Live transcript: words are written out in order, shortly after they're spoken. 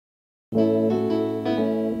Won't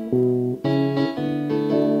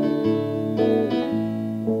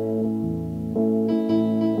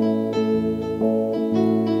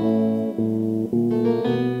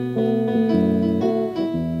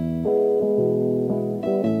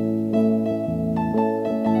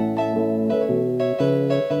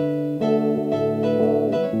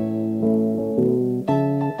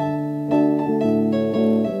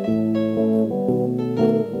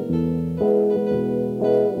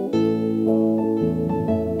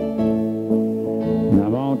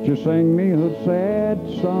you sing me a sad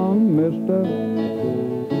song, mister?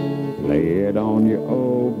 Lay it on your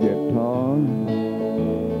old guitar.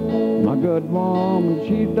 My good woman,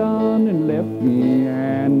 she done and left me,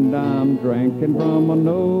 and I'm drinking from an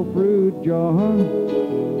old fruit jar.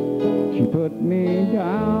 She put me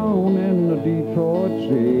down in the Detroit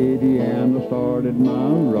city, and I started my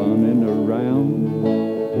running around.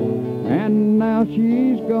 And now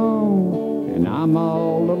she's gone, and I'm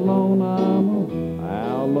all alone. I'm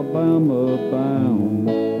Alabama bound.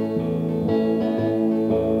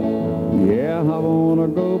 Yeah, I wanna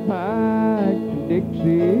go back to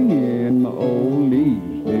Dixie in my old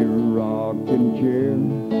easy rocking chair.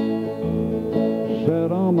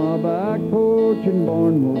 Sit on my back porch in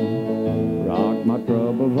Barnwell, rock my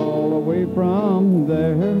troubles all away from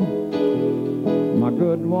there. My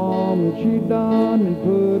good woman, she done and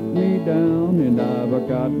put me down, and I've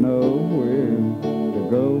got nowhere to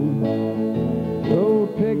go. So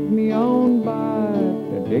take me on by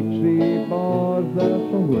the Dixie bars,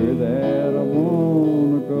 that's where that I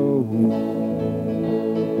wanna go.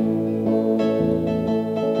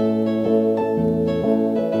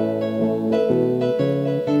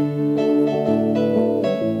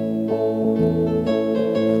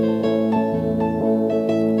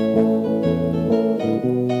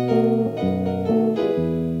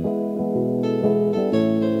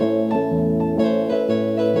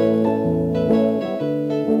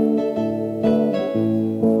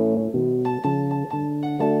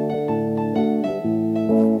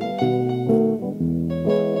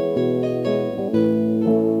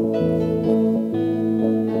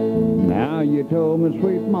 You told me,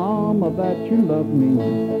 sweet mama, that you loved me,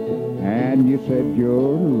 and you said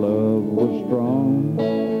your love was strong.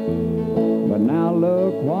 But now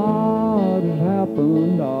look what has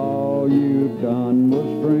happened. All you've done was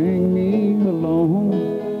string me along.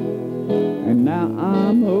 And now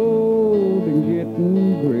I'm old and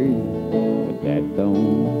getting gray, but that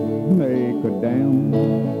don't make a damn.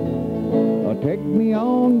 Take me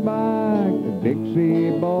on back to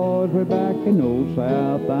Dixie boys, way back in old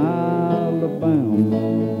South Alabama.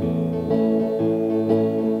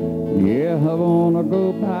 Yeah, I wanna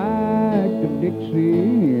go back to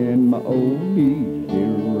Dixie in my old easy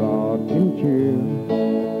rocking chair.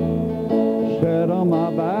 Sit on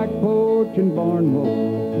my back porch in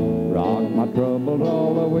Barnwell, rock my troubles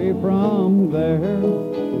all the way from there.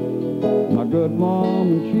 My good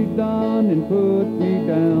woman, she done and put me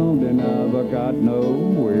down, and I've got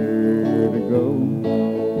nowhere to go.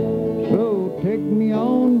 So take me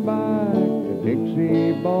on back to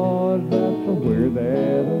Dixie boys, that's where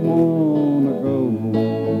that I wanna go.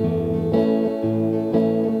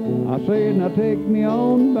 I say, now take me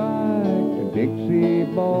on back to Dixie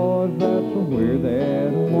boys, that's where that